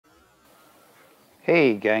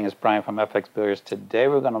Hey gang, it's Bryan from FXBilliards. Today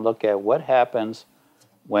we're going to look at what happens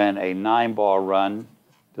when a 9-ball run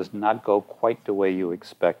does not go quite the way you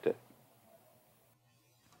expect it.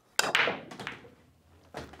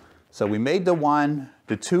 So we made the 1,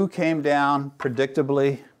 the 2 came down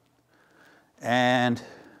predictably, and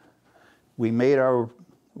we made our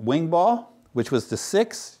wing ball, which was the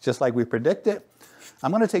 6, just like we predicted.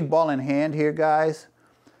 I'm going to take ball in hand here, guys.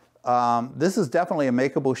 This is definitely a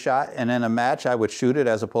makeable shot, and in a match I would shoot it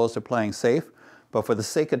as opposed to playing safe. But for the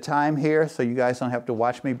sake of time here, so you guys don't have to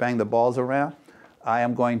watch me bang the balls around, I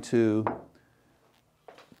am going to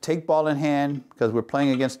take ball in hand because we're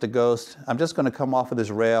playing against the ghost. I'm just going to come off of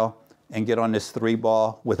this rail and get on this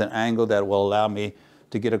 3-ball with an angle that will allow me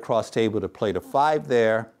to get across table to play the 5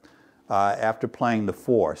 there after playing the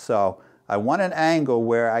 4. So I want an angle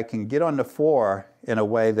where I can get on the 4 in a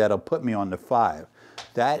way that'll put me on the 5.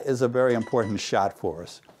 That is a very important shot for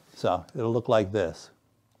us. So it'll look like this.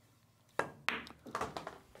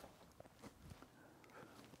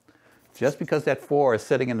 Just because that 4 is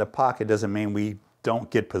sitting in the pocket doesn't mean we don't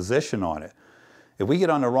get position on it. If we get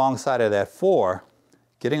on the wrong side of that 4,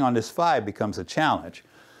 getting on this 5 becomes a challenge.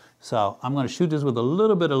 So I'm going to shoot this with a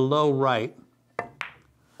little bit of low right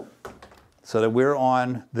so that we're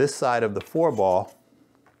on this side of the 4-ball.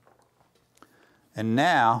 And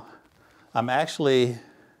now I'm actually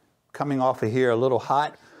coming off of here a little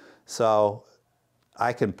hot, so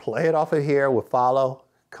I can play it off of here with follow,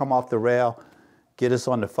 come off the rail, get us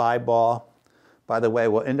on the 5-ball. By the way,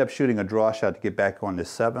 we'll end up shooting a draw shot to get back on this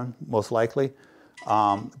 7, most likely.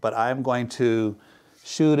 But I'm going to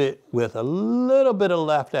shoot it with a little bit of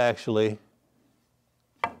left, actually,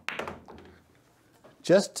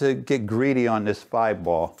 just to get greedy on this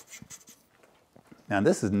 5-ball. Now,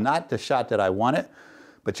 this is not the shot that I wanted,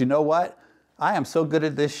 but you know what? I am so good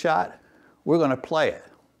at this shot, we're going to play it.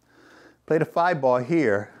 Play the 5-ball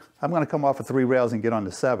here. I'm going to come off of 3 rails and get on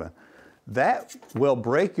the 7. That will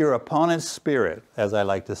break your opponent's spirit, as I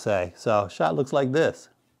like to say. So shot looks like this.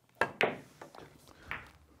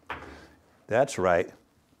 That's right.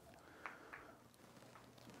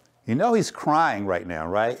 You know he's crying right now,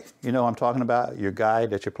 right? You know what I'm talking about, your guy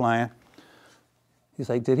that you're playing? He's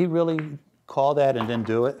like, did he really call that and then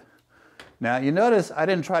do it? Now, you notice I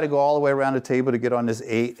didn't try to go all the way around the table to get on this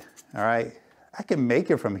 8, all right? I can make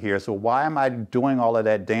it from here, so why am I doing all of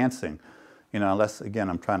that dancing? You know, unless, again,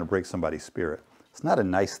 I'm trying to break somebody's spirit. It's not a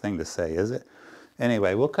nice thing to say, is it?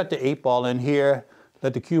 Anyway, we'll cut the 8-ball in here,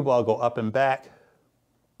 let the cue ball go up and back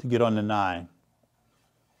to get on the 9.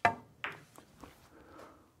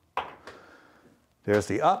 There's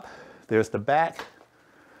the up, there's the back.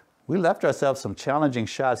 We left ourselves some challenging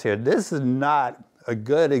shots here. This is not a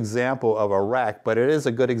good example of a rack, but it is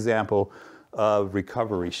a good example of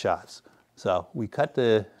recovery shots. So we cut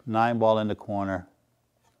the 9-ball in the corner,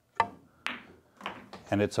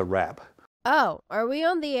 and it's a wrap. Oh, are we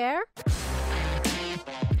on the air?